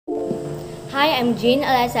Hi, I'm Jean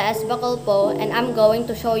Alessa S. Bacalpo, and I'm going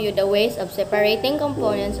to show you the ways of separating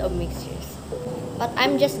components of mixtures. But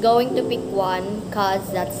I'm just going to pick one cause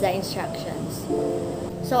that's the instructions.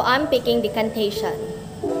 So I'm picking decantation.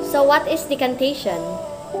 So what is decantation?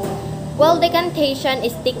 Well, decantation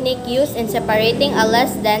is technique used in separating a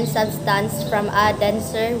less dense substance from a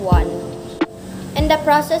denser one. In the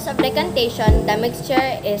process of decantation, the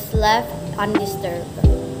mixture is left undisturbed.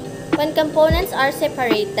 When components are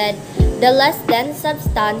separated, the less dense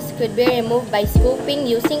substance could be removed by scooping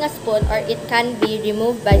using a spoon, or it can be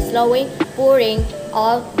removed by slowly pouring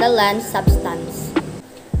of the dense substance.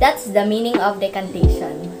 That's the meaning of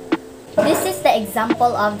decantation. This is the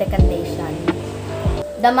example of decantation.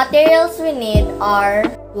 The materials we need are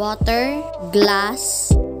water,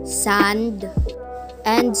 glass, sand,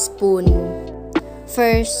 and spoon.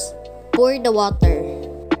 First, pour the water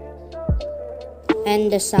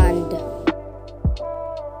and the sand.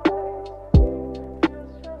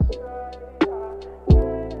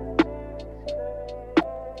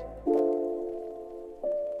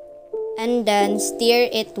 And then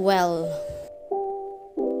stir it well.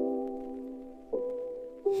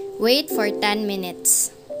 Wait for 10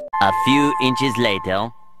 minutes. A few inches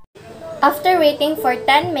later. After waiting for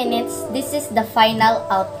 10 minutes, this is the final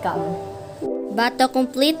outcome. But to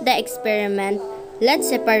complete the experiment, let's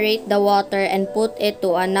separate the water and put it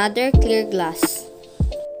to another clear glass.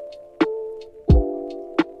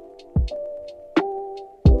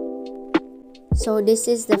 So this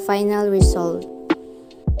is the final result.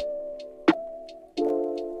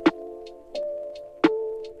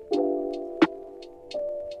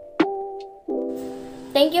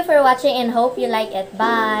 Thank you for watching and hope you like it.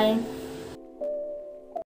 Bye!